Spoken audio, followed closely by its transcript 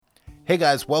Hey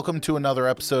guys, welcome to another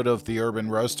episode of The Urban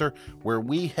Roaster, where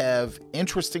we have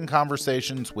interesting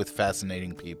conversations with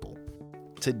fascinating people.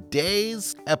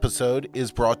 Today's episode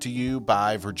is brought to you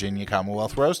by Virginia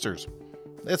Commonwealth Roasters.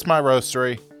 It's my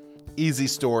roastery. Easy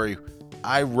story.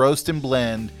 I roast and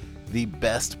blend the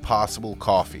best possible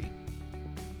coffee.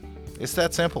 It's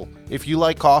that simple. If you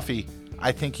like coffee,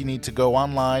 I think you need to go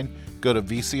online, go to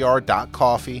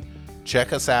vcr.coffee,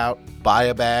 check us out, buy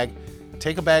a bag,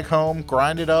 take a bag home,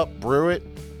 grind it up, brew it.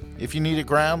 If you need it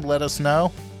ground, let us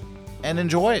know, and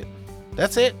enjoy it.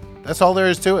 That's it. That's all there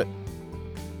is to it.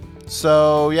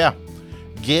 So, yeah,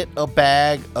 get a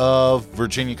bag of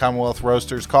Virginia Commonwealth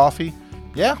Roasters coffee.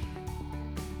 Yeah,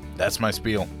 that's my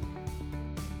spiel.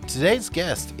 Today's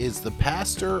guest is the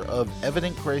pastor of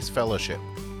Evident Grace Fellowship,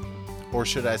 or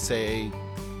should I say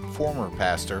former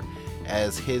pastor,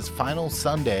 as his final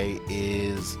Sunday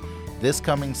is this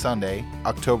coming Sunday,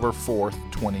 October 4th,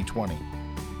 2020.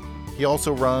 He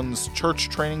also runs Church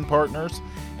Training Partners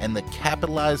and the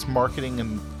Capitalized Marketing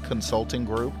and Consulting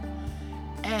Group.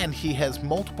 And he has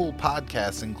multiple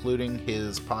podcasts, including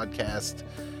his podcast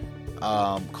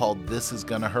called This Is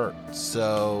Gonna Hurt.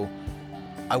 So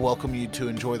I welcome you to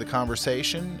enjoy the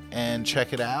conversation and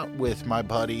check it out with my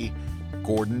buddy,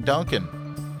 Gordon Duncan.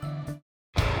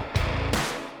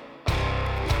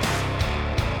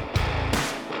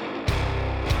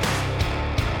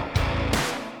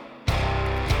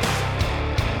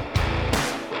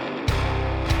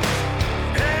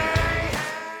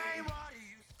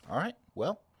 All right.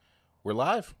 Well, we're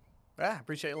live. Yeah,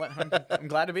 appreciate it. I'm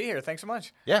glad to be here. Thanks so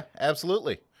much. Yeah,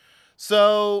 absolutely.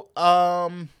 So,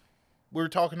 we were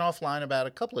talking offline about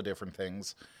a couple of different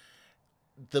things.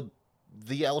 The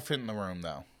elephant in the room,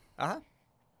 though. Uh-huh.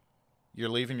 You're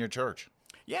leaving your church.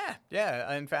 Yeah.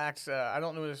 In fact, I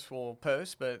don't know if this will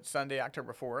post, but Sunday,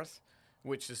 October 4th,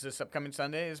 which is this upcoming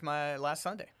Sunday, is my last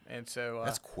Sunday. And so...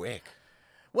 That's quick.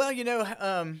 Well,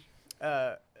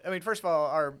 first of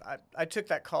all, I took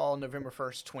that call November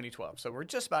 1st, 2012. So we're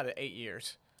just about at 8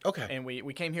 years. Okay. And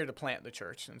we came here to plant the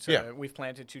church. And so we've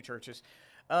planted 2 churches.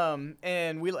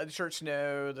 And we let the church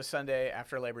know the Sunday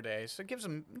after Labor Day. So it gives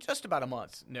them just about a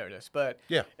month's notice. But,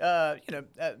 I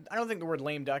don't think the word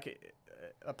lame duck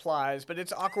applies, but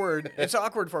it's awkward. It's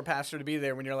awkward for a pastor to be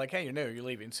there when you're like, hey, you're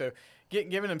leaving. So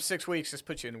giving them 6 weeks just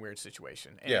puts you in a weird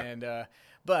situation. And,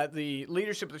 but the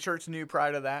leadership of the church knew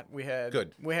prior to that. We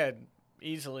had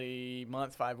easily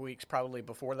month, 5 weeks probably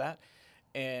before that.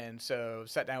 And so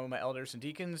sat down with my elders and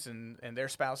deacons and their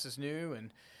spouses knew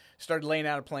and started laying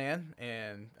out a plan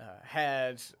and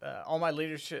had all my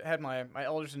leadership, had my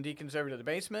elders and deacons over to the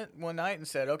basement one night and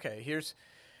said, okay, here's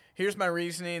my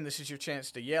reasoning. This is your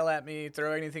chance to yell at me,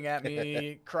 throw anything at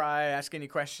me, cry, ask any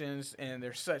questions. And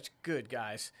they're such good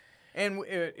guys. And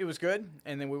it was good.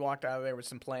 And then we walked out of there with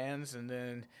some plans. And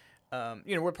then,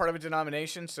 we're part of a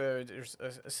denomination, so there's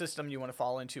a system you want to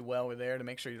fall into well with there to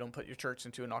make sure you don't put your church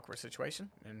into an awkward situation.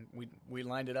 And we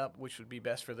lined it up, which would be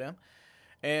best for them.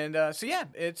 And it's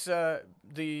the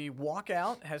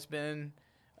walkout has been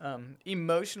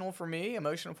emotional for me,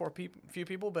 emotional for a few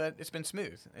people, but it's been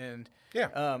smooth. And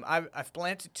I've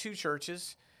planted 2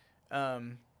 churches.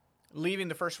 Leaving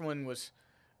the first one was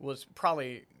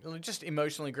probably just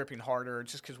emotionally gripping harder,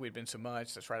 just because we'd been so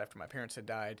much. That's right after my parents had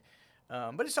died.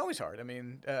 But it's always hard. I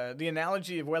mean, the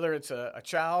analogy of whether it's a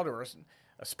child or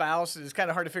a spouse is kind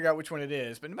of hard to figure out which one it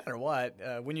is. But no matter what,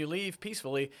 when you leave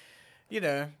peacefully,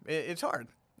 it's hard.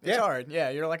 It's hard. Yeah,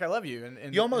 you're like, I love you.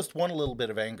 And you almost want a little bit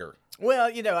of anger. Well,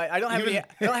 I don't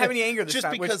have any anger this just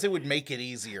time. Just because it would make it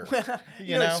easier.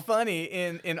 you know, it's funny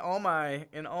in all my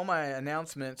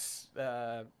announcements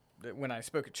when I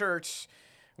spoke at church,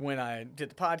 when I did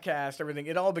the podcast, everything.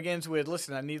 It all begins with,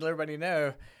 listen, I need everybody to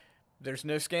know. There's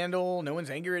no scandal. No one's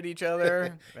angry at each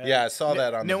other. I saw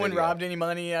that on the video. No one robbed any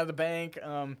money out of the bank.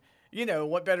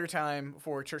 What better time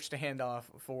for a church to hand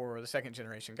off for the second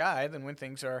generation guy than when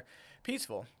things are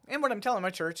peaceful? And what I'm telling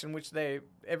my church, in which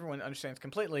everyone understands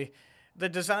completely, the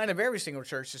design of every single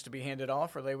church is to be handed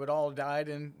off, or they would all died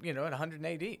in at 100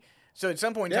 AD. So at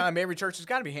some point in time, every church has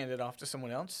got to be handed off to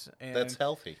someone else. And that's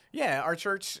healthy. Yeah, our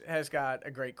church has got a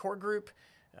great core group.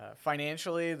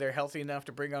 Financially, they're healthy enough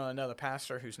to bring on another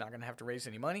pastor who's not going to have to raise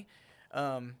any money.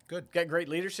 Good. Got great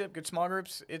leadership, good small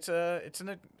groups. It's a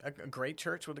great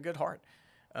church with a good heart.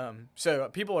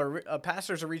 So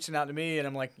pastors are reaching out to me, and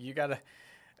I'm like, you gotta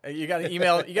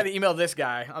email this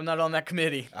guy. I'm not on that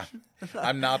committee.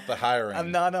 I'm not the hiring.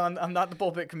 I'm not the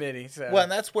pulpit committee. So. Well,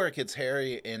 and that's where it gets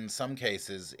hairy in some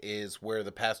cases, is where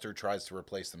the pastor tries to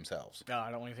replace themselves. No, I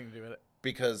don't want anything to do with it.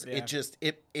 Because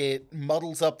it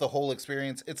muddles up the whole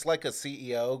experience. It's like a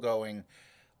CEO going,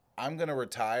 I'm going to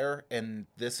retire and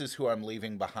this is who I'm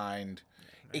leaving behind,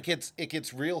 it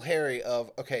gets real hairy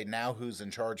of, okay, now who's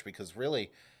in charge? Because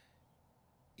really,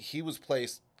 he was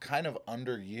placed kind of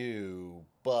under you,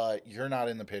 but you're not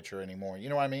in the picture anymore. You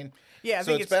know what I mean? Yeah. I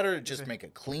so think it's better to just make a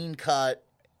clean cut.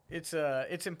 It's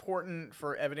important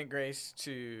for Evident Grace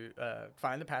to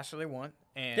find the pastor they want,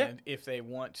 and if they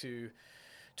want to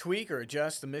tweak or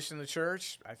adjust the mission of the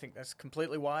church, I think that's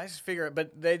completely wise.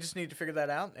 But they just need to figure that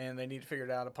out, and they need to figure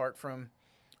it out apart from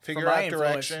figure out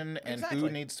direction and who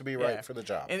needs to be right for the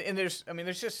job. And there's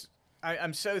just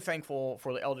I'm so thankful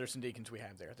for the elders and deacons we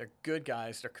have there. They're good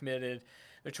guys. They're committed.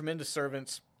 They're tremendous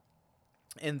servants,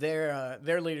 and their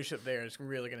leadership there is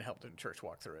really going to help the church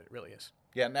walk through it. It really is.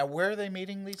 Yeah. Now, where are they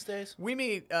meeting these days? We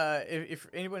meet, if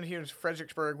anyone here is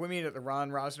Fredericksburg, we meet at the Ron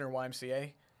Rosner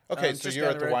YMCA. Okay, so you're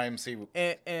at the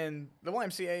YMCA. And the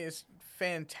YMCA is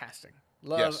fantastic.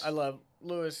 I love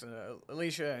Lewis and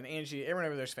Alicia and Angie. Everyone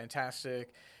over there is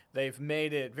fantastic. They've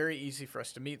made it very easy for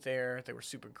us to meet there. They were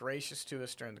super gracious to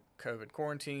us during the COVID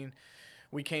quarantine.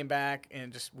 We came back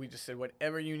and we just said,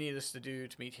 whatever you need us to do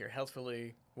to meet here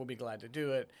healthfully, we'll be glad to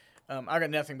do it. I got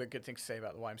nothing but good things to say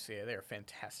about the YMCA. They are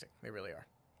fantastic. They really are.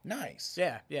 Nice.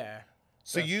 Yeah, yeah.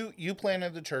 So you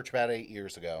planted the church about 8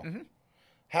 years ago. Mm-hmm.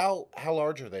 How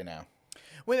large are they now?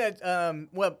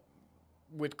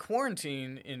 With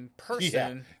quarantine in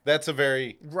person, that's a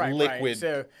very liquid.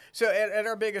 Right. So at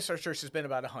our biggest, our church has been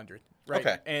about 100. Right.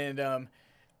 Okay. And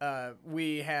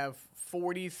we have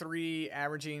 43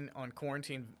 averaging on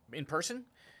quarantine in person,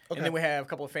 and then we have a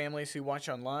couple of families who watch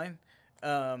online.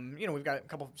 We've got a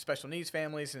couple of special needs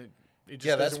families, and it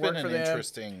just doesn't work for them.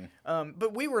 Interesting.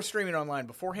 But we were streaming online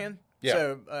beforehand,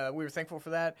 so we were thankful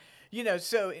for that.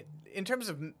 So in terms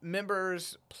of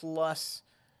members plus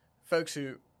folks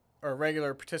who are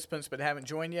regular participants but haven't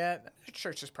joined yet, the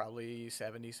church is probably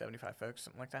 70, 75 folks,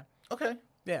 something like that. Okay.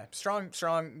 Yeah, strong,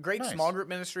 great small group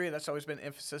ministry. That's always been an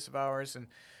emphasis of ours, and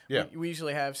we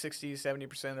usually have 60,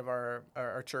 70% of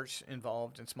our church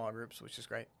involved in small groups, which is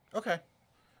great. Okay.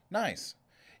 Nice.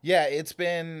 Yeah, it's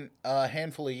been a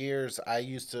handful of years. I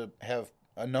used to have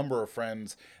a number of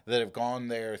friends that have gone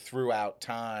there throughout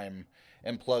time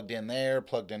and plugged in there,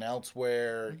 plugged in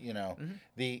elsewhere. Mm-hmm.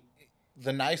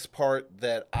 The nice part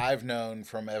that I've known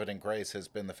from Evident Grace has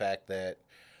been the fact that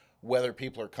whether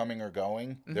people are coming or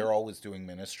going, mm-hmm. they're always doing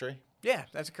ministry. Yeah,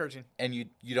 that's encouraging. And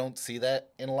you don't see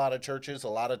that in a lot of churches. A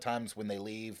lot of times when they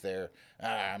leave, they're,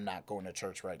 I'm not going to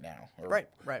church right now. Or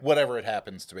right. Whatever it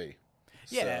happens to be.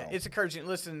 Yeah, it's encouraging.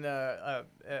 Listen,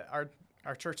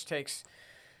 our church takes...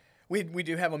 We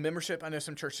do have a membership. I know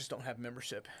some churches don't have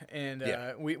membership. And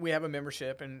we have a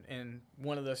membership, and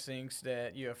one of those things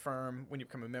that you affirm when you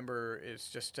become a member is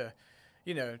just to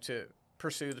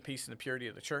pursue the peace and the purity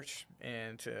of the church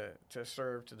and to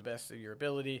serve to the best of your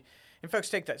ability. And folks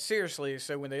take that seriously,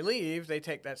 so when they leave, they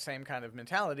take that same kind of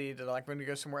mentality that we're going to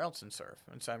go somewhere else and serve.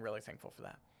 And so I'm really thankful for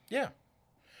that. Yeah.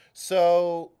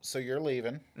 So you're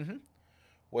leaving. Mm-hmm.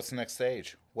 What's the next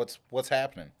stage? What's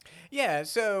happening? Yeah,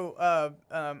 so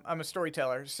I'm a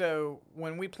storyteller. So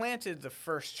when we planted the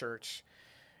first church,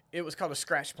 it was called a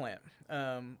scratch plant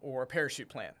or a parachute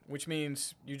plant, which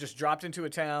means you just dropped into a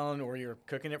town or you're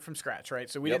cooking it from scratch, right?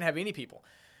 So we didn't have any people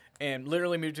and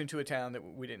literally moved into a town that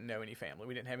we didn't know any family.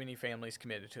 We didn't have any families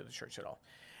committed to the church at all.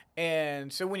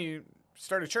 And so when you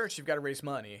start a church, you've got to raise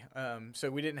money. So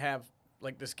we didn't have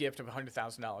this gift of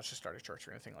 $100,000 to start a church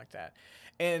or anything like that.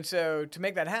 And so to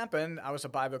make that happen, I was a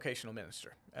bivocational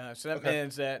minister. So that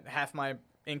means that half my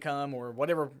income or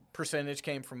whatever percentage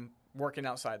came from working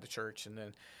outside the church and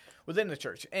then within the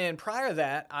church. And prior to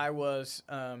that, I was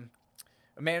a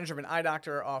manager of an eye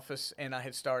doctor office, and I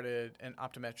had started an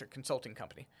optometric consulting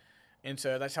company. And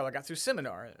so that's how I got through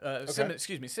seminary,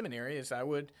 is I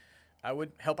would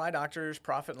help eye doctors,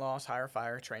 profit and loss, hire,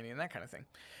 fire, training, and that kind of thing.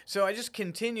 So I just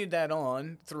continued that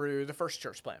on through the first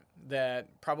church plant.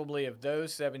 That probably of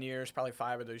those 7 years, probably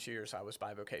 5 of those years, I was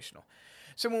bivocational.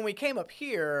 So when we came up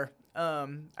here, I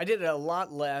did it a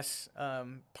lot less.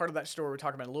 Part of that story we're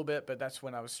talking about a little bit, but that's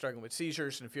when I was struggling with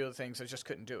seizures and a few other things. I just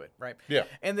couldn't do it, right? Yeah.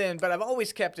 And then, but I've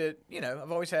always kept it,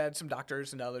 I've always had some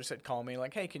doctors and others that call me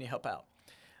like, hey, can you help out?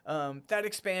 That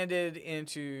expanded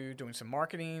into doing some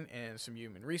marketing and some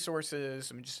human resources.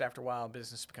 I mean, just after a while,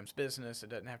 business becomes business. It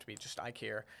doesn't have to be just eye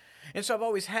care. And so I've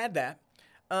always had that.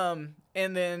 And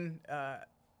then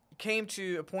came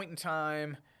to a point in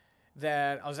time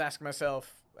that I was asking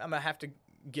myself, I'm going to have to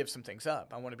give some things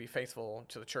up. I want to be faithful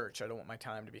to the church. I don't want my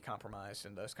time to be compromised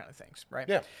and those kind of things, right?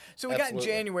 Yeah. So we got in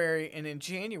January, and in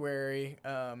January,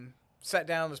 sat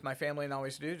down as my family and I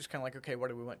always do, just kind of like, okay, what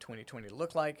do we want 2020 to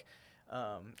look like?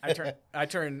 I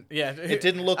turned, yeah. It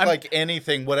didn't look like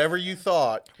anything. Whatever you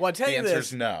thought, well, I'll tell the you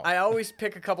answer's this, no. I always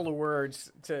pick a couple of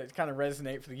words to kind of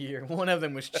resonate for the year. One of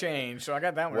them was change, so I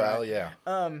got that one right. Well, yeah.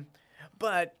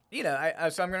 But,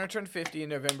 so I'm going to turn 50 in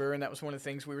November, and that was one of the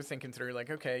things we were thinking through. Like,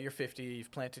 okay, you're 50,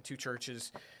 you've planted 2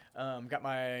 churches. Got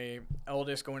my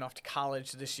oldest going off to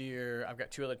college this year. I've got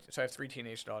 2 other, so I have 3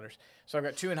 teenage daughters. So I've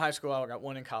got 2 in high school, I've got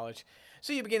 1 in college.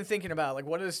 So you begin thinking about, like,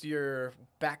 what is your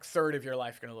back third of your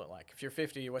life going to look like? If you're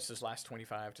 50, what's this last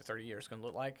 25 to 30 years going to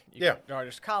look like? You got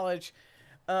daughters to college.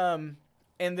 And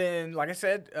then, like I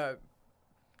said,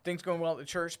 things going well at the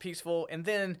church, peaceful. And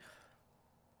then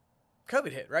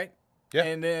COVID hit, right? Yeah.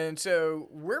 And then, so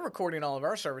we're recording all of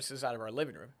our services out of our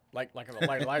living room, like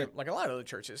a lot of the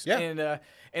churches. Yeah.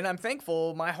 And I'm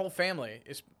thankful my whole family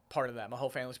is part of that. My whole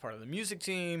family's part of the music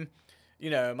team.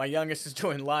 My youngest is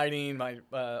doing lighting. My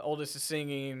oldest is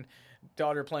singing.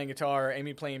 Daughter playing guitar.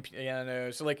 Amy playing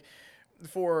piano. So, like,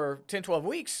 for 10, 12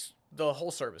 weeks, the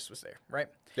whole service was there, right?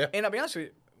 Yeah. And I'll be honest with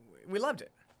you, we loved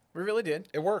it. We really did.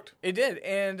 It worked. It did.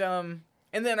 And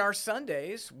then our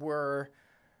Sundays were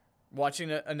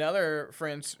watching another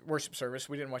friend's worship service.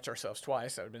 We didn't watch ourselves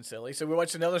twice. That would have been silly. So we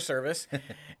watched another service.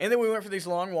 And then we went for these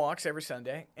long walks every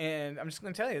Sunday. And I'm just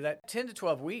going to tell you that 10 to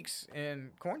 12 weeks in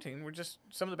quarantine were just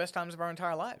some of the best times of our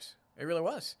entire lives. It really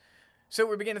was. So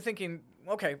we began to thinking,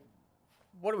 okay,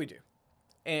 what do we do?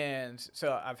 And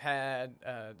so I've had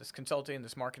this consulting,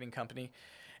 this marketing company.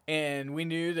 And we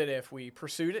knew that if we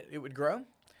pursued it, it would grow.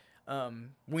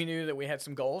 We knew that we had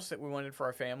some goals that we wanted for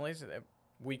our families that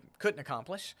we couldn't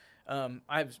accomplish. I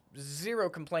have 0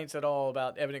 complaints at all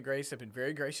about Evident Grace. They've been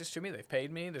very gracious to me. They've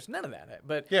paid me. There's none of that.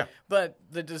 But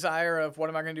the desire of what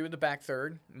am I going to do with the back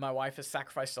third? My wife has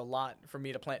sacrificed a lot for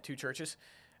me to plant 2 churches.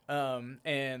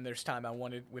 And there's time I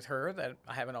wanted with her that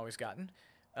I haven't always gotten.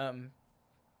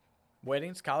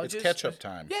 Weddings, colleges. It's catch-up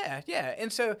time. Yeah.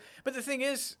 And so, but the thing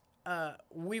is,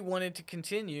 we wanted to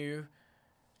continue.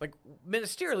 Like,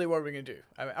 ministerially, what are we going to do?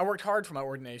 I worked hard for my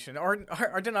ordination.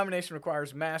 Our denomination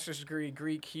requires master's degree,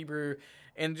 Greek, Hebrew,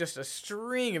 and just a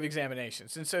string of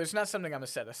examinations. And so it's not something I'm going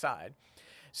to set aside.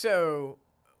 So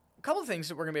a couple of things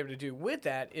that we're going to be able to do with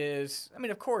that is,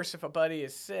 of course, if a buddy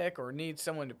is sick or needs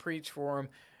someone to preach for him,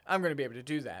 I'm going to be able to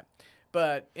do that.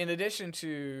 But in addition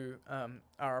to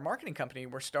our marketing company,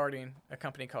 we're starting a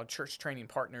company called Church Training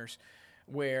Partners,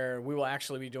 where we will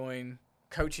actually be doing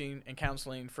coaching and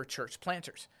counseling for church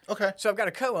planters. Okay. So I've got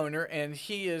a co-owner, and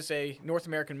he is a North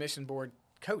American Mission Board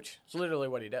coach. It's literally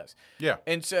what he does. Yeah.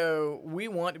 And so we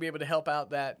want to be able to help out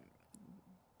that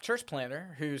church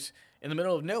planter who's in the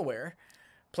middle of nowhere,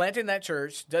 planting that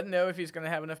church, doesn't know if he's going to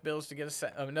have enough bills to get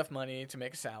enough money to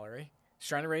make a salary. He's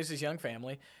trying to raise his young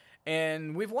family.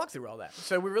 And we've walked through all that.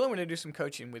 So we really want to do some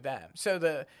coaching with that. So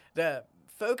the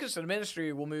focus of the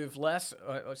ministry will move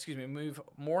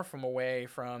more away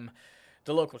from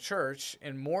the local church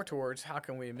and more towards how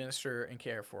can we minister and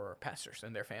care for pastors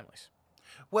and their families.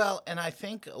 Well, and I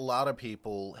think a lot of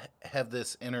people have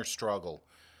this inner struggle,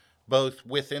 both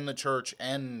within the church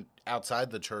and outside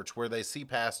the church, where they see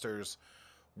pastors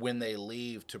when they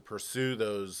leave to pursue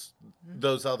those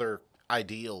other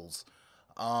ideals.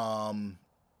 I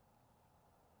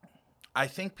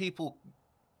think people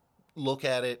look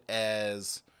at it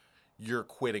as you're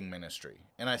quitting ministry,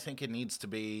 and I think it needs to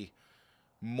be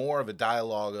more of a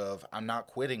dialogue of I'm not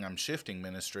quitting, I'm shifting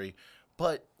ministry.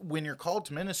 But when you're called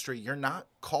to ministry, you're not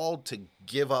called to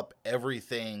give up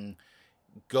everything,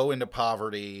 go into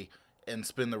poverty, and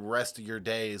spend the rest of your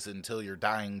days until your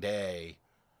dying day.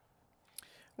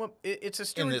 Well, it's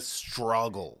a in this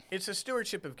struggle. It's a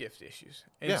stewardship of gift issues.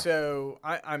 And so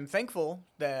I'm thankful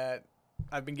that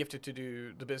I've been gifted to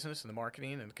do the business and the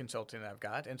marketing and the consulting that I've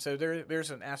got. And so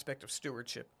there's an aspect of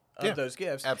stewardship of those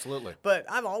gifts. Absolutely. But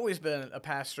I've always been a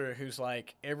pastor who's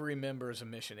like, every member is a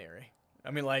missionary.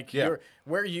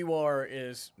 Where you are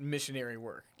is missionary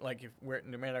work. Like,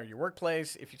 no matter your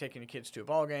workplace, if you're taking your kids to a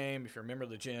ball game, if you're a member of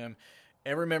the gym,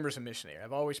 every member is a missionary.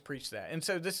 I've always preached that. And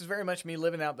so this is very much me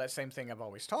living out that same thing I've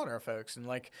always taught our folks. And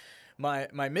like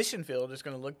my mission field is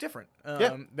going to look different.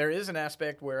 There is an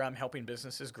aspect where I'm helping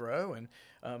businesses grow.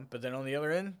 But then on the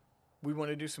other end, we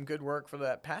want to do some good work for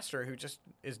that pastor who just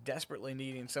is desperately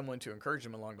needing someone to encourage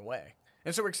him along the way.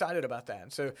 And so we're excited about that.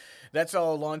 And so that's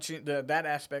all launching. That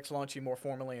aspect's launching more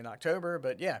formally in October.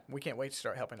 But yeah, we can't wait to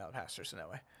start helping out pastors in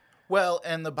that way. Well,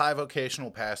 and the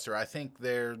bivocational pastor, I think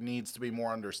there needs to be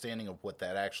more understanding of what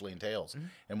that actually entails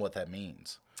and what that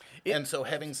means. And so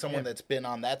having someone that's been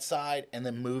on that side and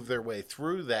then move their way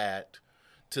through that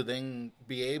to then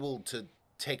be able to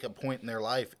take a point in their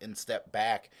life and step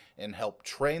back and help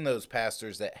train those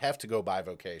pastors that have to go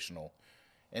bivocational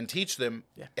and teach them,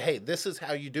 hey, this is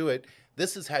how you do it.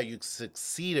 this is how you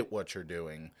succeed at what you're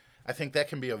doing, I think that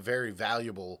can be a very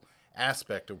valuable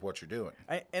aspect of what you're doing.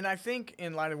 I think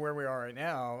in light of where we are right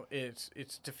now, it's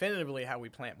definitively how we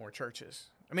plant more churches.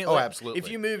 I mean, absolutely. If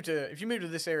you move to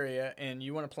this area and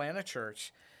you want to plant a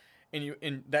church,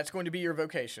 and that's going to be your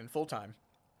vocation full time,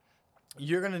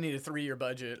 you're going to need a 3-year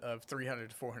budget of $300,000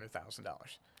 to $400,000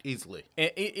 easily.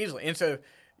 Easily, and so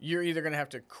you're either going to have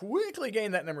to quickly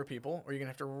gain that number of people, or you're going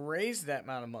to have to raise that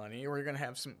amount of money, or you're going to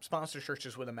have some sponsor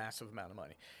churches with a massive amount of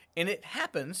money, and it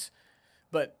happens,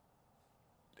 but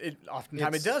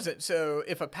oftentimes it doesn't. So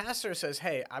if a pastor says,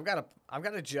 "Hey, I've got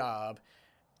a job,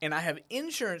 and I have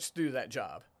insurance through that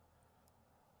job,"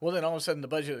 well, then all of a sudden the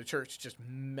budget of the church just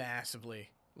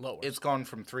massively lowers. It's gone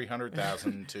from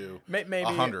 $300,000 to maybe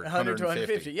 100 to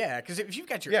 150. Yeah, because if you've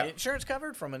got your insurance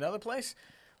covered from another place,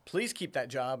 please keep that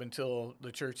job until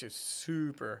the church is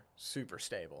super, super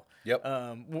stable. Yep.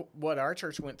 What our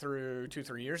church went through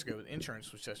 2-3 years ago with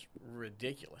insurance was just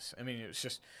ridiculous. I mean, it was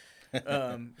just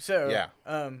so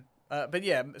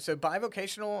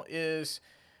bivocational is.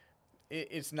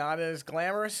 It's not as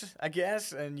glamorous, I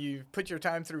guess, and you put your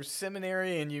time through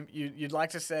seminary, and you'd like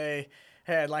to say,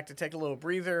 "Hey, I'd like to take a little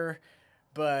breather,"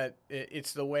 but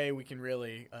it's the way we can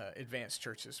really advance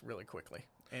churches really quickly.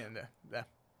 And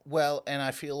well, and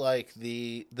I feel like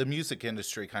the music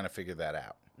industry kind of figured that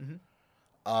out.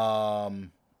 Mm-hmm.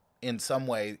 In some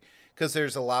way, because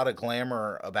there's a lot of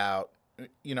glamour about.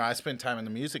 I spent time in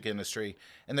the music industry,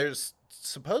 and there's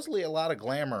supposedly a lot of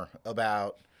glamour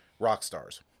about rock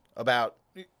stars. About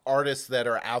artists that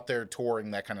are out there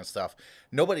touring, that kind of stuff.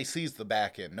 Nobody sees the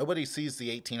back end. Nobody sees the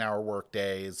 18-hour work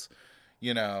days.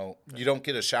 You don't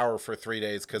get a shower for 3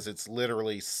 days because it's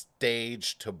literally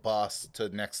stage to bus to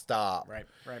next stop. Right.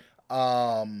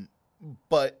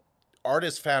 But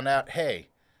artists found out, hey,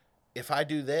 if I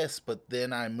do this, but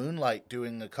then I moonlight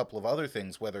doing a couple of other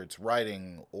things, whether it's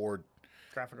writing or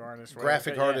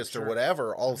graphic artist or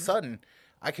whatever, all of a sudden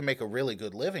I can make a really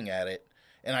good living at it.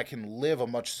 And I can live a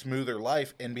much smoother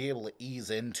life and be able to ease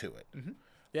into it. Mm-hmm.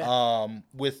 Yeah.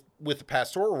 With the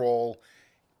pastoral role,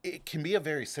 it can be a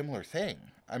very similar thing.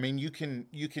 I mean, you can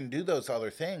do those other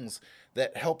things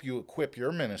that help you equip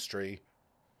your ministry,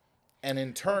 and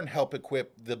in turn help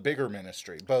equip the bigger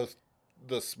ministry, both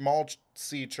the small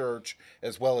C church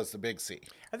as well as the big C.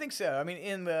 I think so. I mean,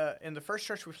 in the first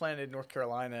church we planted in North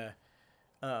Carolina,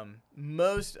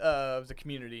 most of the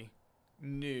community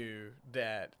knew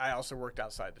that I also worked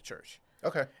outside the church.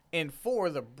 Okay. And for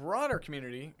the broader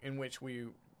community in which we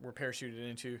were parachuted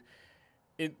into,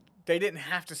 they didn't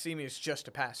have to see me as just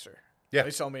a pastor. Yeah.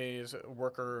 They saw me as a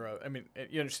worker. I mean,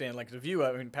 you understand, like the view,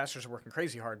 pastors are working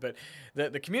crazy hard, but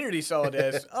the community saw it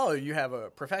as, oh, you have a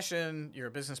profession, you're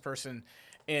a business person,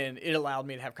 and it allowed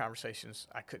me to have conversations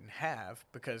I couldn't have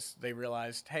because they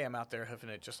realized, hey, I'm out there hoofing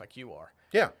it just like you are.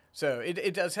 Yeah. So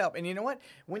it does help. And you know what?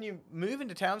 When you move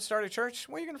into town and start a church,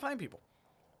 where are you going to find people?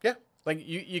 Yeah. Like,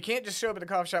 you can't just show up at the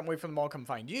coffee shop and wait for them all to come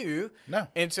find you. No.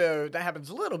 And so that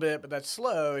happens a little bit, but that's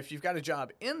slow. If you've got a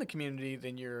job in the community,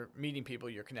 then you're meeting people,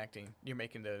 you're connecting, you're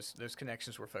making those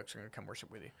connections where folks are going to come worship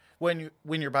with you. When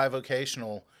you're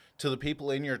bivocational, to the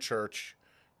people in your church,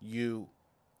 you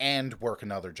and work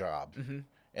another job. Mm-hmm.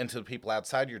 And to the people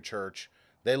outside your church,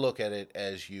 they look at it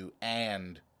as you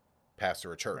and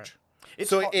pastor a church. Right.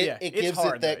 So it gives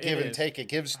hard, it that though. give and take. It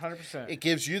gives 100%. It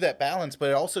gives you that balance,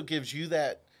 but it also gives you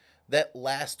that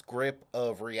last grip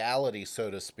of reality, so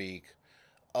to speak,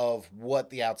 of what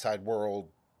the outside world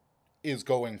is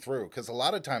going through. Because a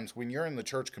lot of times when you're in the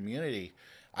church community,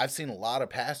 I've seen a lot of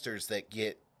pastors that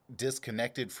get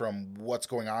disconnected from what's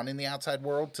going on in the outside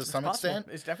world to some extent.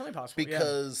 It's definitely possible.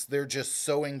 Because they're just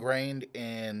so ingrained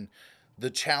in the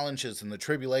challenges and the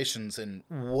tribulations and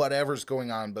whatever's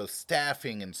going on, both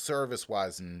staffing and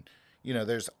service-wise, and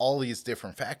there's all these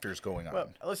different factors going on. Well,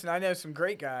 listen, I know some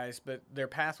great guys, but their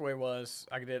pathway was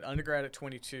I did undergrad at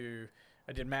 22,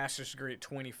 I did master's degree at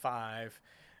 25,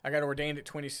 I got ordained at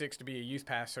 26 to be a youth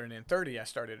pastor, and then 30 I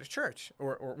started a church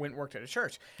or went and worked at a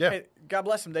church. Yeah. Hey, God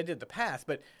bless them, they did the path,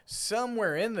 but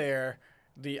somewhere in there,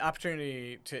 the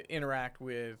opportunity to interact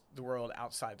with the world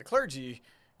outside the clergy,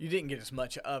 you didn't get as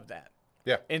much of that.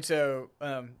 Yeah. And so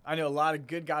I know a lot of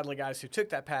good, godly guys who took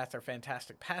that path. They're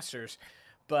fantastic pastors.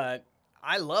 But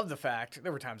I love the fact,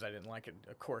 there were times I didn't like it,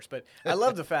 of course, but I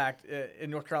love the fact in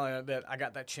North Carolina that I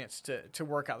got that chance to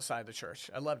work outside the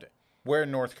church. I loved it. Where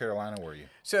in North Carolina were you?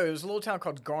 So it was a little town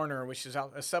called Garner, which is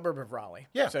a suburb of Raleigh.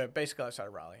 Yeah. So basically outside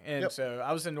of Raleigh. And so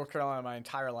I was in North Carolina my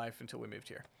entire life until we moved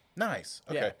here. Nice.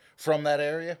 Okay. Yeah. From that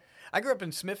area? I grew up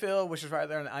in Smithville, which is right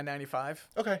there on I-95.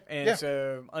 Okay. And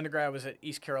so undergrad was at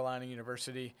East Carolina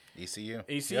University. ECU.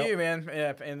 ECU, man.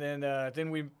 Yeah. And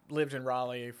then we lived in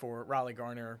Raleigh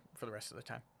Garner for the rest of the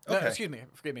time. Okay. No,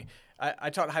 forgive me. I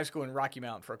taught high school in Rocky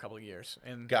Mount for a couple of years.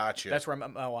 And gotcha. That's where I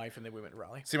met my wife, and then we went to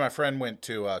Raleigh. See, my friend went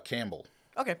to Campbell.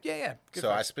 Okay. Yeah. Good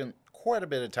so I spent quite a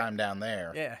bit of time down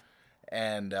there. Yeah.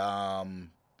 And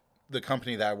the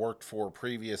company that I worked for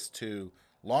previous to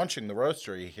launching the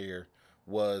roastery here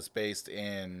was based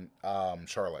in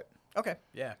Charlotte. Okay,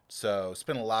 yeah. So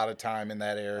spent a lot of time in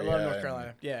that area. I love North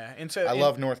Carolina. Yeah, and so I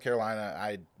love North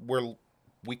Carolina.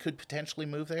 We could potentially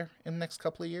move there in the next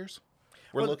couple of years.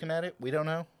 We're looking at it. We don't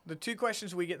know. The two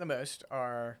questions we get the most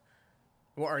are,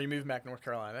 well, are you moving back to North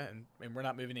Carolina? And we're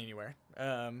not moving anywhere.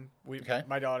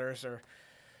 My daughters are,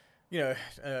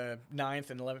 9th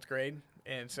and 11th grade,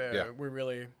 and so we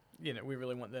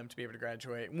really want them to be able to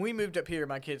graduate. When we moved up here,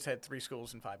 my kids had 3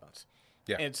 schools in 5 months.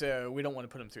 Yeah. And so we don't want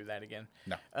to put them through that again.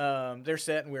 No. They're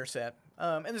set and we're set.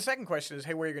 And the second question is,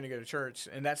 hey, where are you going to go to church?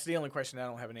 And that's the only question I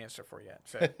don't have an answer for yet.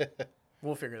 So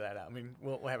we'll figure that out. I mean,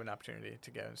 we'll have an opportunity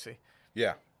to go and see.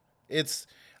 Yeah.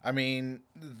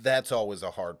 That's always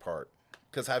a hard part.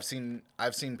 Because I've seen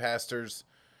pastors.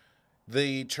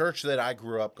 The church that I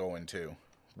grew up going to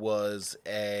was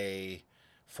a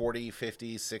 40,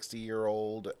 50,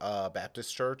 60-year-old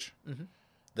Baptist church. Mm-hmm.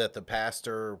 That the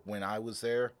pastor, when I was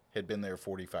there, had been there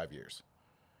 45 years.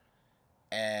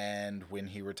 And when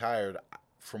he retired,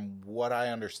 from what I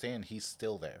understand, he's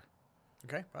still there.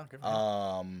 Okay. Wow, good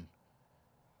for him.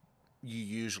 You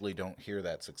usually don't hear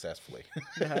that successfully.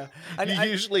 You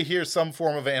usually hear some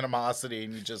form of animosity,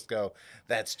 and you just go,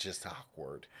 that's just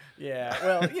awkward. Yeah.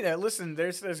 Well, listen,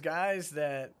 there's those guys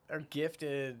that are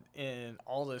gifted in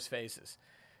all those phases.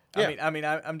 Yeah.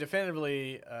 I'm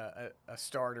definitively a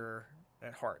starter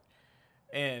at heart,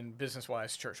 and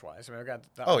business-wise, church-wise. I've got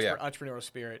the entrepreneurial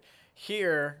spirit.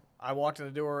 Here, I walked in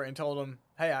the door and told them,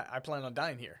 hey, I plan on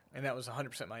dying here, and that was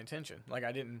 100% my intention. Like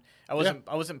I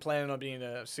wasn't planning on being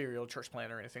a serial church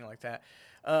planner or anything like that.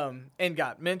 And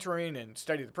got mentoring and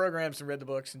studied the programs and read the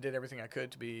books and did everything I could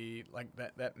to be like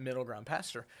that middle ground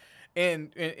pastor.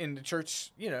 And the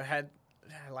church, had,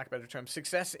 lack of a better term,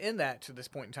 success in that to this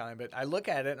point in time. But I look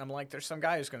at it and I'm like, there's some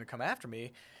guy who's going to come after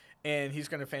me. And he's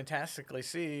going to fantastically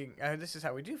see, this is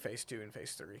how we do phase 2 and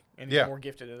phase 3. And he's more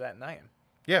gifted at that than I am.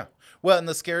 Yeah. Well, and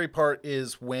the scary part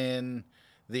is when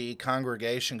the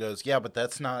congregation goes, yeah, but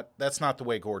that's not the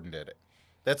way Gordon did it.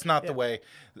 That's not the way.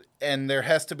 And there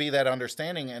has to be that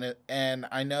understanding. And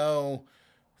I know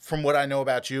from what I know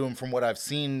about you and from what I've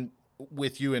seen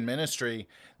with you in ministry,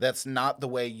 that's not the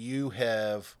way you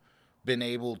have been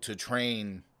able to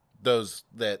train those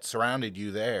that surrounded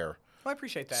you there. Well, I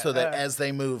appreciate that. So that as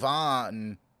they move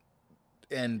on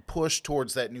and push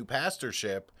towards that new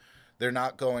pastorship, they're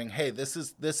not going, hey, this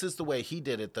is the way he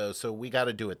did it, though, so we got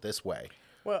to do it this way.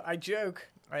 Well, I joke.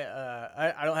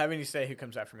 I don't have any say who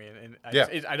comes after me, and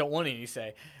I don't want any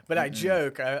say. But I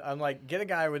joke. I'm like, get a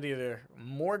guy with either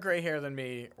more gray hair than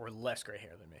me or less gray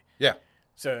hair than me. Yeah.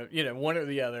 So, one or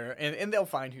the other, and they'll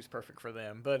find who's perfect for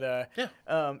them. But,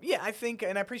 I think,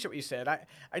 and I appreciate what you said.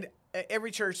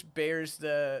 Every church bears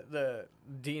the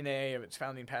DNA of its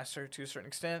founding pastor to a certain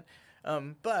extent.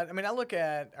 But, I look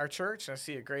at our church, and I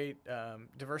see a great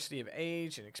diversity of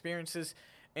age and experiences.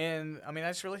 And, I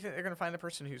just really think they're going to find the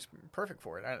person who's perfect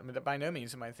for it. By no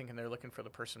means am I thinking they're looking for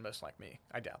the person most like me.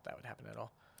 I doubt that would happen at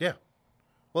all. Yeah.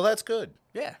 Well, that's good.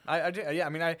 Yeah, I do.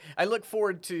 Yeah, I look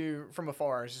forward to, from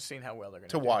afar, just seeing how well they're going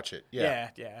to do. Watch it.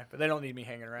 Yeah. Yeah. But they don't need me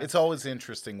hanging around. It's always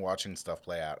interesting watching stuff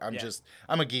play out.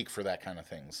 I'm a geek for that kind of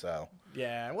thing, so.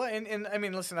 Yeah. Well,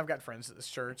 and listen, I've got friends at this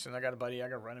church, and I got a buddy I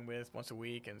go running with once a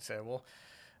week, and so,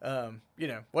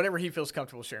 whatever he feels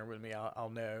comfortable sharing with me, I'll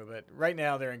know. But right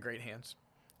now, they're in great hands.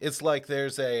 It's like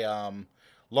there's a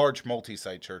large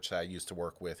multi-site church that I used to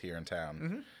work with here in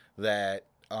town that,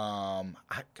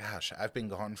 I've been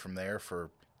gone from there for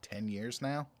 10 years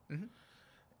now. Mm-hmm.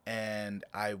 And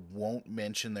I won't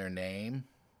mention their name,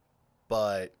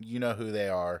 but you know who they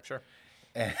are. Sure.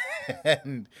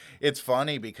 And it's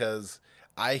funny because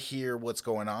I hear what's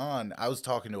going on. I was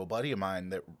talking to a buddy of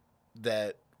mine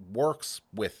that works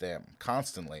with them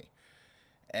constantly.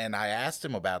 And I asked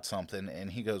him about something,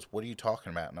 and he goes, "What are you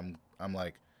talking about?" And I'm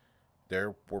like,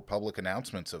 "There were public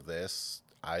announcements of this.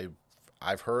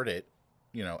 I've heard it.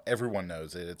 Everyone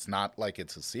knows it. It's not like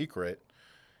it's a secret."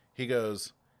 He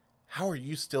goes, "How are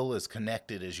you still as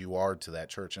connected as you are to that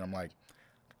church?" And I'm like,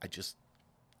 I just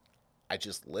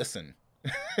listen.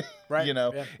 Right.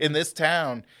 In this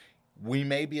town, we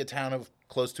may be a town of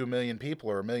close to 1 million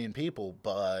people or 1 million people,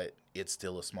 but it's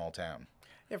still a small town.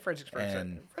 Yeah,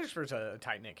 Fredericksburg's a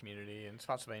tight-knit community, and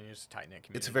Spotsylvania is a tight-knit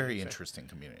community. It's a very interesting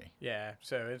community. Yeah,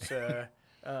 so it's,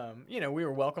 we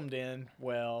were welcomed in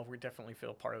well. We definitely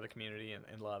feel part of the community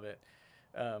and love it.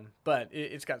 But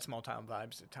it's got small-town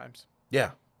vibes at times.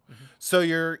 Yeah. Mm-hmm. So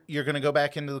you're going to go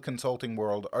back into the consulting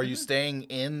world. Are you staying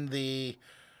in the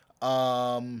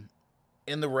realm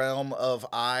of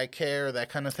eye care, that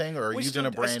kind of thing, or are you going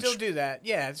to branch? I still do that.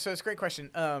 Yeah, so it's a great question.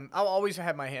 I'll always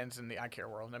have my hands in the eye care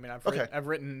world. I mean, I've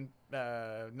written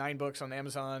 9 books on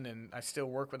Amazon, and I still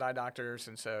work with eye doctors,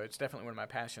 and so it's definitely one of my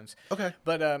passions. Okay.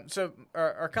 But so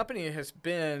our company has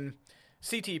been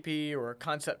CTP, or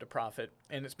concept to profit,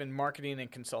 and it's been marketing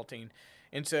and consulting.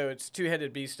 And so it's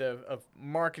two-headed beast of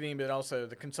marketing, but also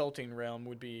the consulting realm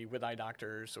would be with eye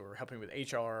doctors or helping with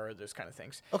HR, those kind of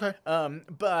things. Okay.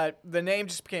 But the name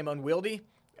just became unwieldy.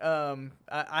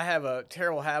 I have a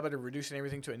terrible habit of reducing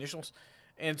everything to initials.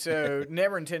 And so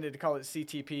never intended to call it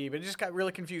CTP, but it just got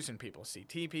really confusing people.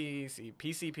 CTP,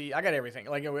 PCP, I got everything.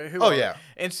 Like, who? Oh, yeah.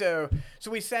 And so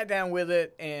we sat down with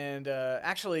it, and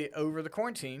actually over the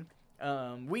quarantine,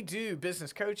 we do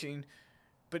business coaching,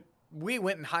 but we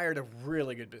went and hired a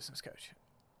really good business coach.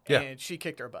 Yeah. And she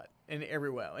kicked our butt in every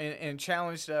way and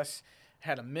challenged us,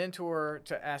 had a mentor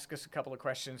to ask us a couple of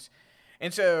questions.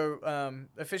 And so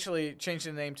officially changed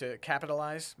the name to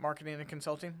Capitalize Marketing and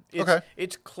Consulting.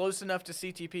 It's close enough to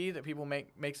CTP that people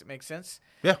makes it make sense.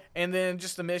 Yeah. And then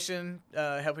just the mission,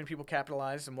 helping people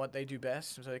capitalize on what they do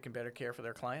best so they can better care for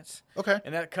their clients. Okay.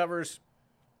 And that covers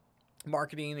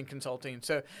marketing and consulting.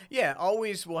 So, yeah,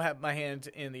 always will have my hands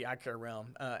in the eye care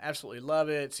realm. Absolutely love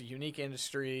it. It's a unique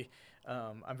industry.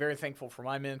 I'm very thankful for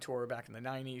my mentor back in the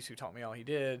 90s who taught me all he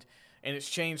did. And it's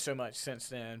changed so much since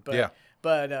then.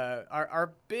 But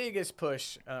our biggest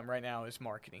push right now is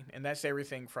marketing. And that's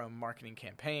everything from marketing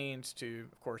campaigns to,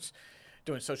 of course,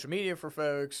 doing social media for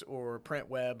folks or print,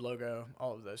 web, logo,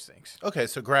 all of those things. Okay,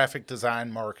 so graphic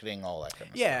design, marketing, all that kind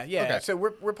of stuff. Yeah. Okay. So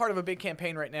we're part of a big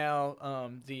campaign right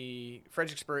now. The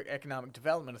Fredericksburg Economic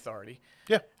Development Authority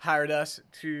hired us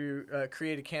to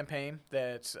create a campaign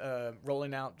that's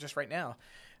rolling out just right now.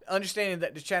 Understanding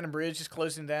that the Chatham Bridge is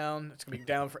closing down. It's going to be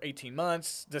down for 18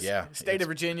 months. The state of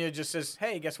Virginia just says,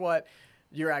 hey, guess what?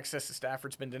 Your access to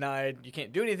Stafford's been denied. You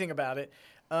can't do anything about it.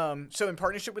 So in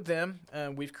partnership with them,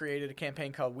 we've created a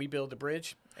campaign called We Build the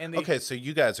Bridge. And so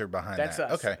you guys are behind that. That's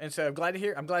us. Okay. And so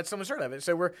I'm glad someone's heard of it.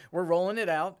 So we're rolling it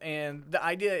out. And the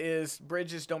idea is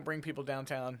bridges don't bring people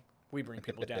downtown. We bring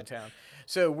people downtown.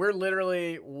 So we're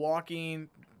literally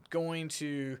going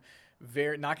to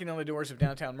knocking on the doors of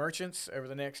downtown merchants over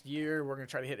the next year. We're going to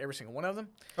try to hit every single one of them.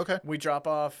 Okay. We drop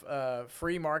off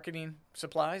free marketing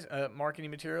supplies,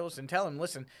 marketing materials, and tell them,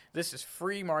 listen, this is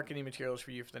free marketing materials for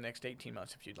you for the next 18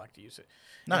 months if you'd like to use it.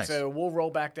 Nice. And so we'll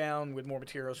roll back down with more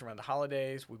materials around the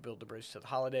holidays. We build the bridge to the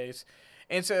holidays.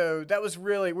 And so that was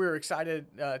we were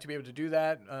excited to be able to do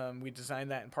that. We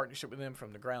designed that in partnership with them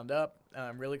from the ground up.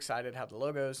 I'm really excited how the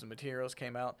logos and materials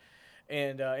came out.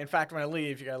 And in fact, when I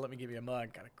leave, you gotta let me give you a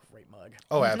mug. Got a great mug.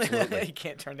 Oh, absolutely. You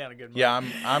can't turn down a good mug. Yeah,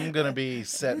 I'm gonna be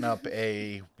setting up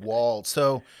a wall.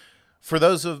 So, for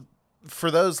those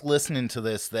listening to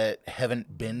this that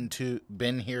haven't been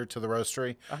here to the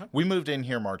roastery, we moved in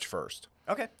here March 1st.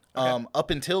 Okay. Up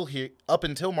until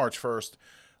March 1st,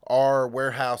 our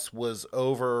warehouse was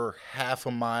over half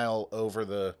a mile over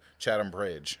the Chatham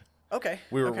Bridge. Okay.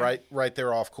 We were right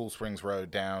there off Cool Springs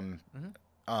Road down.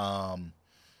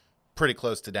 Pretty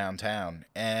close to downtown.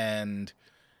 And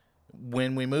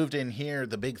when we moved in here,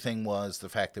 the big thing was the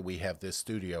fact that we have this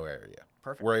studio area.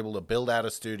 Perfect. We're able to build out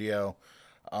a studio.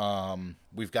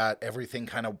 We've got everything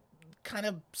kind of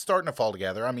starting to fall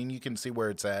together. I mean, you can see where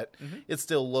it's at. It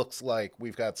still looks like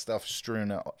we've got stuff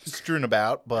strewn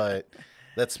about, but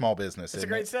that's small business. It's a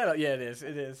great setup. Yeah, it is.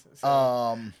 It is.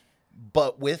 So.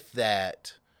 But with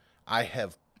that, I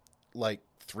have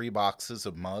 3 boxes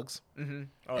of mugs.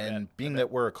 Being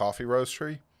that we're a coffee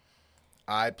roastery,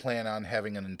 I plan on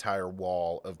having an entire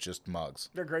wall of just mugs.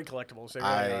 They're great collectibles. They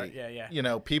really are. Yeah. You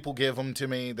know, people give them to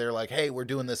me. They're like, hey, we're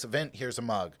doing this event. Here's a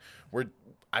mug.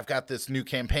 I've got this new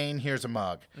campaign. Here's a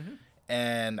mug.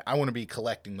 And I want to be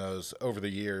collecting those over the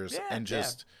years.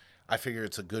 I figure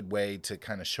it's a good way to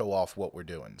kind of show off what we're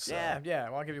doing. So. Yeah.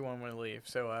 Well, I'll give you one when I leave.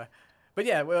 So, but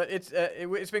yeah, well,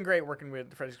 it's been great working with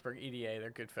the Fredericksburg EDA. They're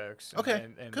good folks.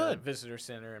 And good. Visitor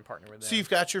Center and partner with them. So you've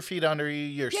got your feet under you.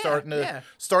 You're starting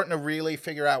to really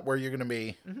figure out where you're going to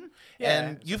be.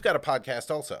 And you've got a podcast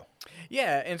also.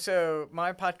 Yeah, and so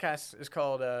my podcast is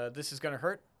called This Is Gonna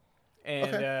Hurt.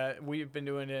 And we've been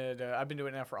doing it. I've been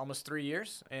doing it now for almost 3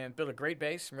 years and built a great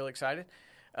base. I'm really excited.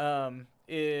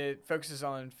 It focuses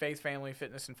on faith, family,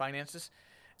 fitness, and finances.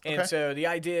 And so the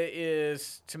idea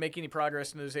is to make any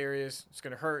progress in those areas, it's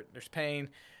going to hurt. There's pain.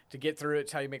 To get through it,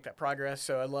 it's how you make that progress.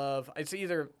 So I love it's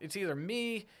either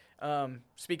me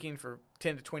speaking for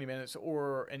 10 to 20 minutes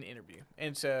or an interview.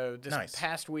 And so this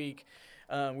past week,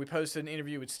 we posted an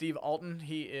interview with Steve Alton.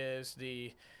 He is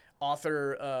the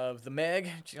author of The Meg.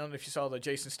 I don't know if you saw the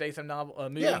Jason Statham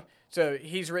movie. Yeah. So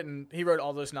he wrote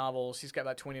all those novels. He's got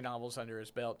about 20 novels under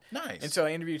his belt. Nice. And so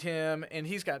I interviewed him, and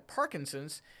he's got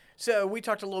Parkinson's. So we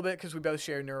talked a little bit because we both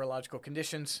share neurological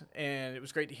conditions, and it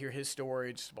was great to hear his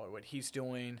story, just about what he's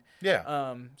doing.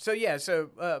 Yeah. So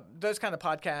those kind of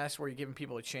podcasts where you're giving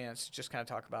people a chance to just kind of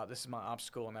talk about this is my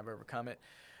obstacle and I've overcome it.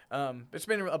 It's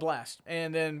been a blast.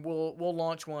 And then we'll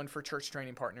launch one for church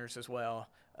training partners as well,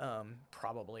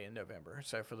 probably in November.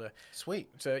 So Sweet.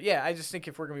 So yeah, I just think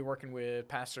if we're going to be working with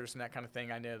pastors and that kind of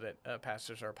thing, I know that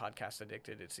pastors are podcast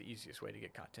addicted. It's the easiest way to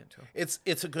get content to them.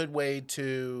 It's a good way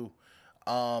to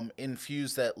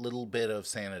infuse that little bit of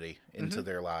sanity into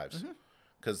their lives.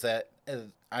 Because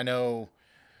I know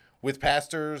with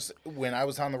pastors, when I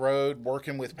was on the road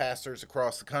working with pastors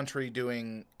across the country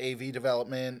doing AV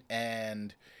development,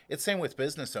 and it's same with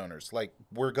business owners. Like,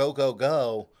 we're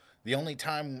go. The only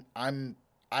time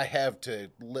I have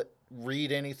to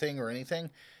read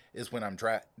anything is when I'm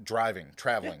driving,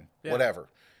 traveling, whatever.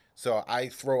 So I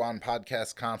throw on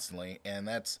podcasts constantly, and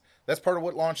that's part of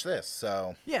what launched this.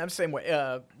 So yeah, I'm the same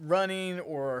way. Running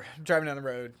or driving down the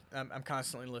road, I'm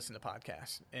constantly listening to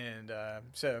podcasts, and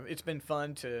so it's been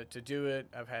fun to do it.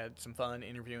 I've had some fun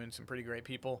interviewing some pretty great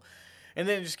people, and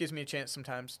then it just gives me a chance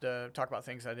sometimes to talk about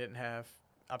things I didn't have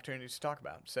opportunities to talk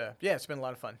about. So yeah, it's been a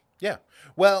lot of fun. Yeah.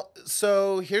 Well,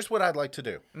 so here's what I'd like to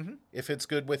do, if it's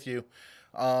good with you,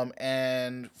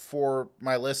 and for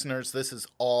my listeners, this is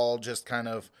all just kind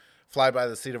of fly by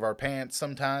the seat of our pants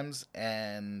sometimes,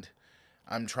 and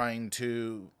I'm trying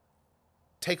to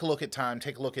take a look at time,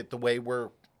 take a look at the way we're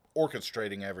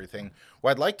orchestrating everything.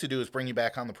 What I'd like to do is bring you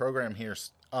back on the program here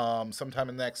sometime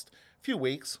in the next few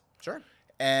weeks. Sure.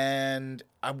 And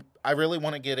I really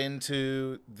want to get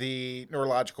into the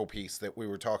neurological piece that we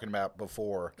were talking about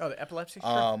before. Oh, the epilepsy?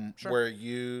 Sure. Where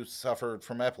you suffered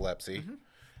from epilepsy,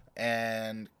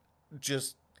 and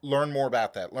just learn more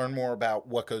about that. Learn more about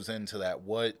what goes into that,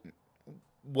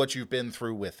 what you've been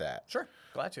through with that. Sure.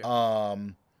 Glad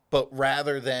to. But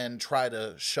rather than try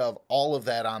to shove all of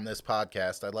that on this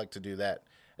podcast, I'd like to do that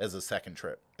as a second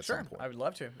trip at some point. I would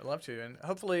love to. I'd love to. And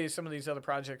hopefully some of these other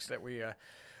projects that we are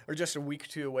just a week or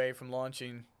two away from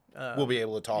launching, we'll be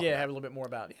able to talk about. Have a little bit more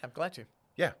about. Yeah, I'm glad to.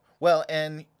 Yeah. Well,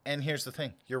 and here's the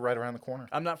thing. You're right around the corner.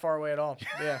 I'm not far away at all.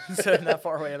 Yeah. So not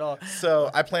far away at all.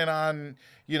 So I plan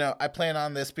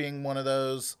on this being one of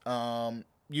those,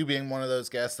 you being one of those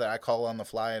guests that I call on the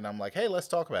fly and I'm like, hey, let's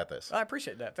talk about this. I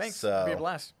appreciate that. Thanks. It'll be a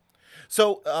blast.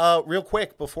 So real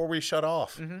quick, before we shut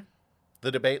off,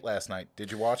 the debate last night,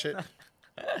 did you watch it?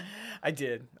 I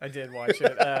did watch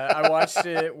it. I watched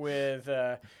it with...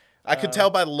 I could tell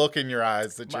by the look in your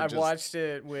eyes that you're I watched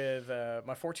it with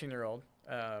my 14-year-old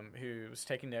who was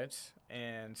taking notes,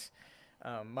 and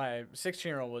my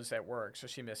 16-year-old was at work, so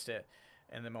she missed it,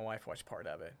 and then my wife watched part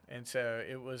of it. And so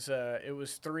it was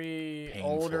three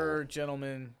older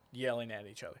gentlemen yelling at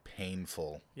each other.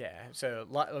 Painful. Yeah. So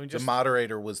the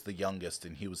moderator was the youngest,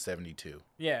 and he was 72.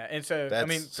 Yeah, and so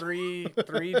three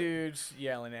dudes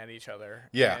yelling at each other.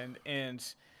 Yeah.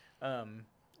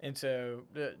 And so,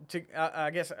 I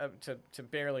guess to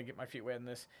barely get my feet wet in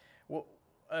this, well,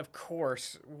 of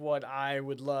course, what I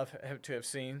would love to have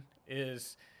seen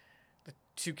is the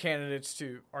two candidates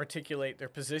to articulate their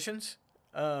positions,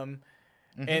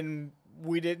 and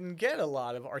we didn't get a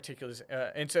lot of articulation.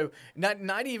 And so,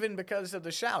 not even because of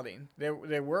the shouting. There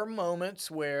were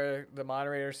moments where the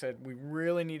moderator said, "We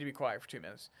really need to be quiet for 2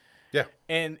 minutes." Yeah.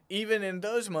 And even in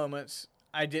those moments,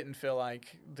 I didn't feel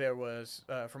like there was,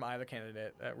 from either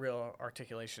candidate, a real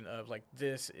articulation of, like,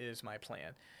 this is my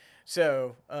plan.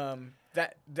 So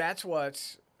that's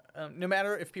what, no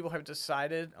matter if people have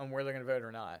decided on where they're going to vote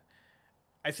or not,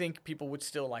 I think people would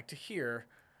still like to hear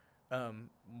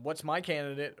what's my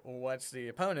candidate or what's the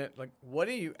opponent, like, what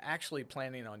are you actually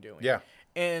planning on doing? Yeah.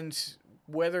 And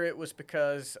whether it was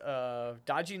because of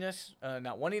dodginess,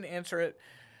 not wanting to answer it,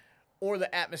 or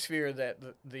the atmosphere that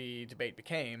the debate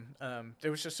became,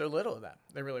 there was just so little of that.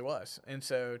 There really was. And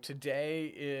so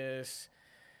today is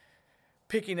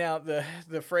picking out the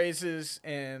phrases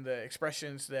and the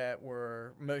expressions that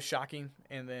were most shocking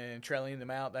and then trailing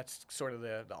them out. That's sort of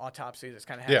the autopsy that's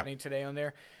kind of happening today on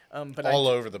there. But all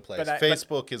over the place.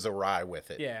 Facebook is awry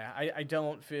with it. Yeah, I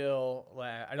don't feel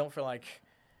like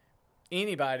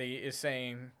anybody is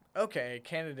saying, okay,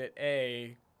 candidate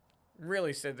A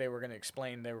really said they were going to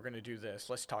explain they were going to do this.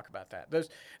 Let's talk about that.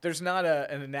 There's not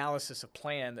an analysis of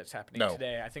plan that's happening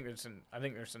today. I think there's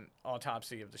an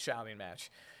autopsy of the shouting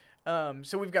match.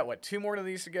 So we've got 2 more of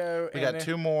these to go. We got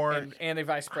 2 more, and a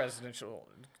vice presidential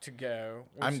to go.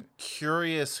 I'm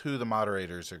curious who the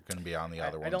moderators are going to be on the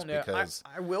other ones. I don't know. Because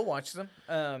I will watch them.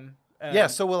 yeah,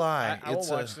 so will I. I will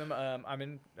watch them.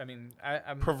 I'm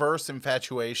perverse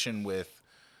infatuation with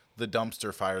the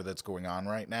dumpster fire that's going on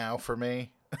right now for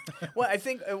me. Well, I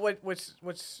think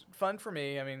what's fun for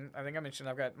me, I think I mentioned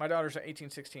I've got my daughters are 18,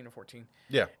 16, and 14.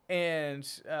 Yeah. And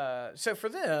so for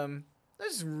them,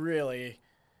 this is really,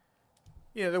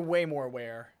 they're way more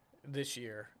aware this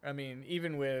year.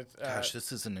 Even with... Gosh,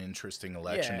 this is an interesting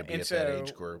election to be at that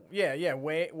age group. Yeah,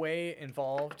 way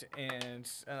involved. And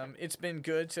it's been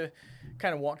good to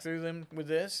kind of walk through them with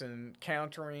this and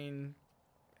countering,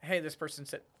 hey, this person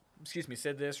said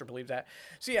this or believed that.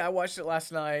 So, yeah, I watched it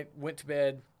last night, went to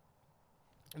bed,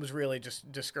 was really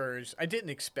just discouraged. I didn't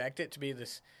expect it to be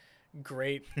this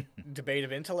great debate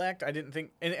of intellect. I didn't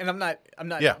think, and I'm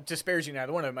not disparaging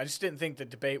either one of them. I just didn't think the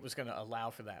debate was going to allow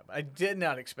for that. I did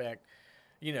not expect,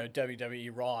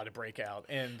 WWE Raw to break out,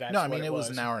 and that's it was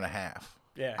an hour and a half.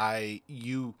 Yeah,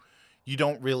 you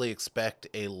don't really expect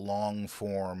a long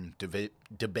form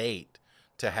debate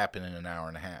to happen in an hour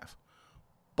and a half,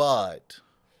 but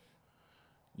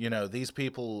these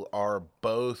people are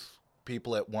both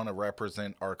people that want to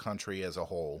represent our country as a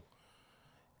whole.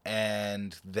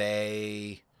 And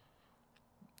they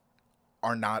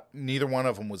are not, neither one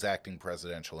of them was acting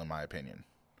presidential, in my opinion.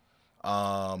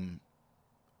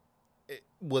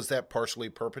 Was that partially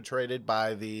perpetrated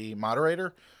by the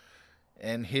moderator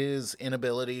and his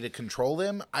inability to control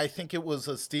them? I think it was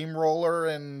a steamroller,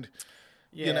 and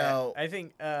I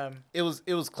think it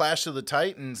was Clash of the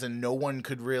Titans, and no one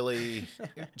could really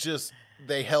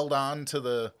they held on to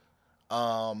the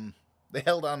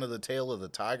tail of the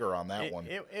tiger on that one.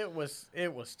 It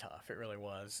was tough. It really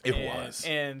was. It was.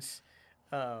 And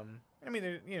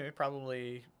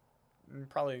probably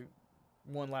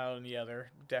one louder than the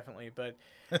other, definitely. But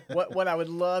what I would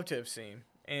love to have seen,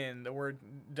 and the word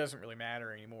doesn't really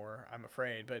matter anymore, I'm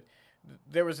afraid, but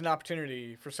there was an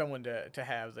opportunity for someone to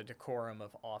have the decorum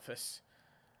of office.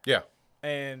 Yeah.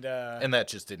 And that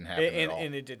just didn't happen at all.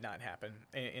 And it did not happen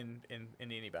in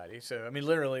anybody. So,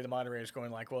 literally the moderator's going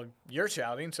like, well, you're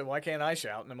shouting, so why can't I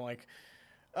shout? And I'm like,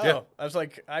 oh. Yeah. I was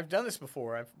like, I've done this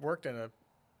before. I've worked in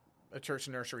a church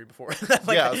nursery before.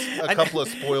 A couple of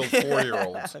spoiled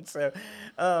 4-year-olds. So,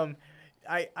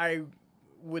 I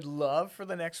would love for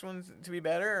the next one to be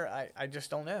better. I just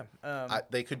don't know.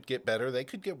 They could get better. They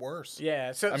could get worse.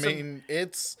 Yeah. So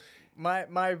it's... I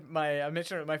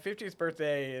mentioned my 50th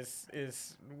birthday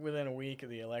is within a week of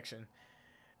the election,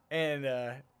 and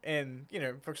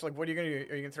folks are like, what are you gonna do?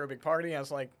 Are you gonna throw a big party? And I was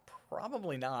like,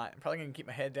 probably not. I'm probably gonna keep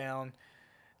my head down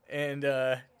and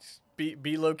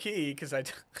be low key because I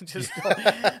just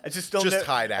don't know.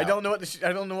 Hide out. I don't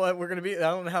know what we're gonna be. I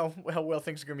don't know how well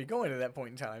things are gonna be going at that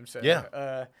point in time. So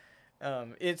yeah,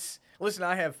 listen.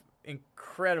 I have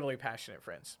incredibly passionate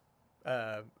friends.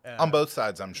 On both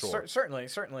sides, I'm sure.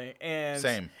 Certainly, and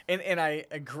same. And I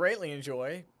greatly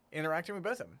enjoy interacting with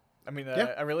both of them.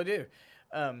 I really do.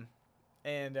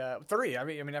 And 3.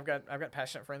 I've got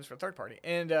passionate friends for third party,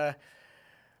 and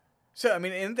so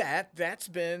in that's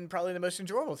been probably the most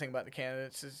enjoyable thing about the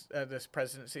candidates is this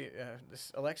presidency,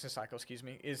 this election cycle,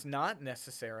 is not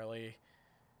necessarily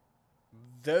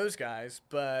those guys,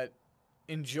 but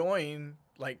enjoying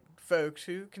folks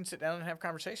who can sit down and have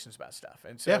conversations about stuff.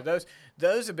 And so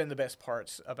those have been the best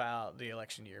parts about the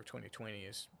election year of 2020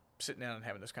 is sitting down and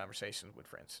having those conversations with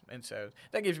friends. And so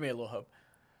that gives me a little hope.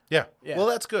 Yeah. Well,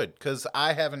 that's good because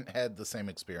I haven't had the same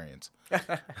experience.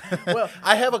 Well,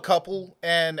 I have a couple,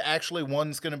 and actually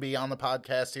one's going to be on the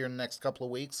podcast here in the next couple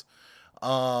of weeks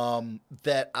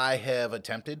that I have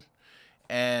attempted.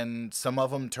 And some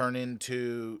of them turn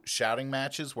into shouting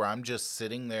matches where I'm just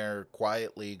sitting there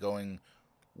quietly going,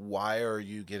 why are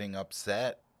you getting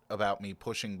upset about me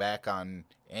pushing back on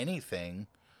anything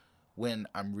when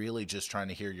I'm really just trying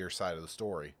to hear your side of the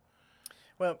story?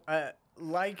 Well,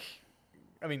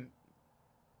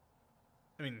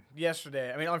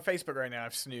 yesterday, on Facebook right now,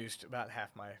 I've snoozed about half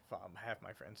my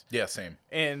friends. Yeah, same.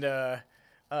 And I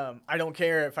don't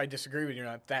care if I disagree with you or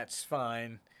not. That's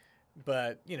fine.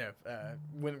 But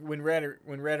when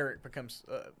rhetoric becomes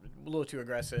a little too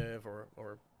aggressive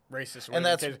or racist, or and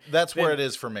that's where it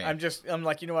is for me. I'm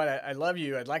like, you know what? I love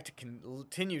you. I'd like to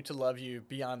continue to love you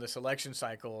beyond this election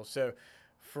cycle. So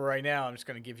for right now, I'm just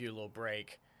going to give you a little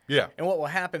break. Yeah. And what will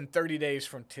happen 30 days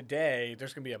from today,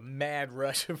 there's going to be a mad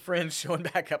rush of friends showing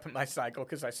back up in my cycle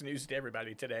because I snoozed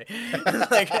everybody today.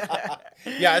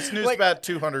 Yeah, I snoozed about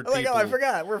 200 people. Oh, I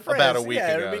forgot. We're friends. About a week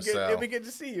ago. It'll be good. It'll be good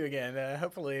to see you again,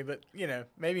 hopefully. But,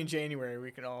 maybe in January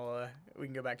we can all we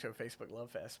can go back to a Facebook Love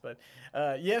Fest. But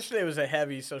yesterday was a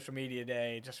heavy social media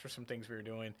day just for some things we were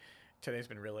doing. Today's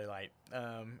been really light.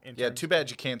 Too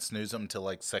bad you can't snooze them until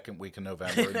like second week of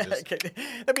November.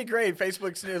 That'd be great.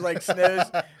 Facebook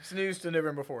snooze to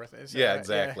November 4th. Yeah,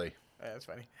 exactly. That's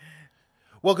funny.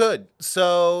 Well, good.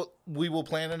 So we will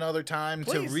plan another time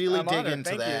Please, to really I'm dig honored.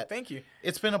 into that. Thank you.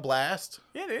 It's been a blast.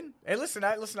 Yeah, dude. Hey, listen.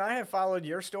 I have followed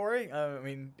your story. I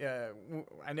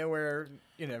know where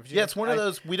Virginia, it's one of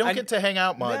those we don't get to hang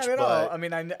out much. Not at but all. I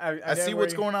mean, I see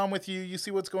what's going on with you. You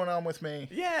see what's going on with me.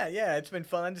 Yeah. It's been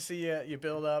fun to see you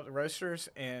build up the roasters,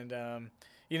 and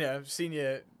seen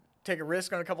you take a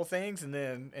risk on a couple things,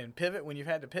 and pivot when you've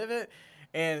had to pivot,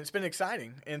 and it's been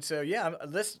exciting. And so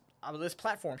this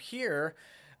platform here,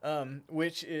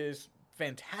 which is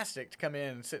fantastic to come in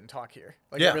and sit and talk here.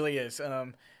 It really is.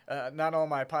 Not all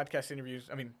my podcast interviews,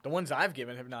 I mean, the ones I've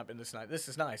given have not been this nice. This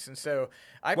is nice. And so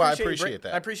I appreciate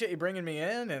that. I appreciate you bringing me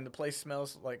in, and the place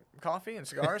smells like coffee and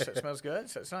cigars, so it smells good.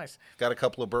 So it's nice. Got a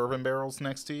couple of bourbon barrels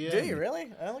next to you. Do you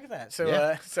really? Oh, look at that. So,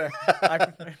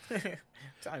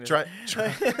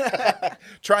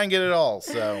 try and get it all.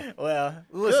 So, well,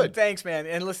 listen, good. Thanks, man.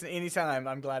 And listen, anytime,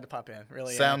 I'm glad to pop in.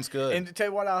 Really sounds good. And to tell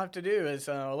you what I'll have to do is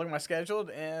look at my schedule,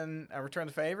 and I return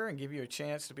the favor and give you a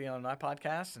chance to be on my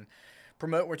podcast and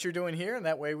promote what you're doing here, and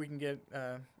that way we can get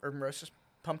Urban Roasters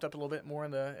pumped up a little bit more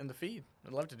in the feed.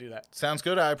 I'd love to do that. Sounds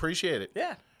good. I appreciate it.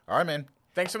 Yeah. All right, man.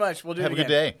 Thanks so much. We'll do it again. Have a good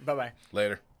day. Bye-bye.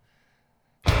 Later.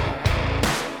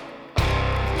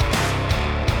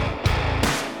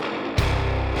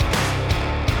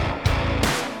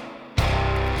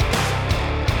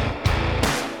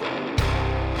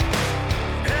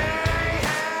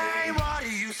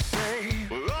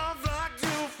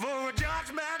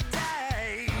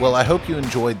 Well, I hope you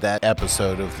enjoyed that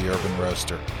episode of The Urban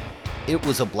Roaster. It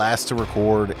was a blast to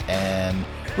record, and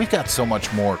we've got so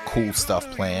much more cool stuff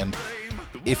planned.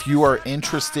 If you are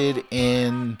interested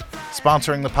in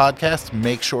sponsoring the podcast,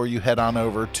 make sure you head on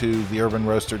over to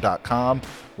theurbanroaster.com,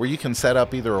 where you can set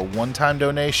up either a one-time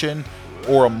donation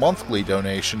or a monthly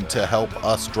donation to help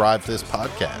us drive this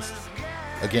podcast.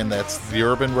 Again, that's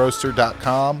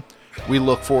theurbanroaster.com. We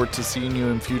look forward to seeing you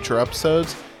in future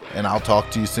episodes, and I'll talk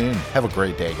to you soon. Have a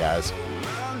great day, guys.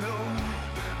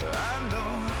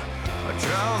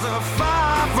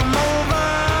 I know.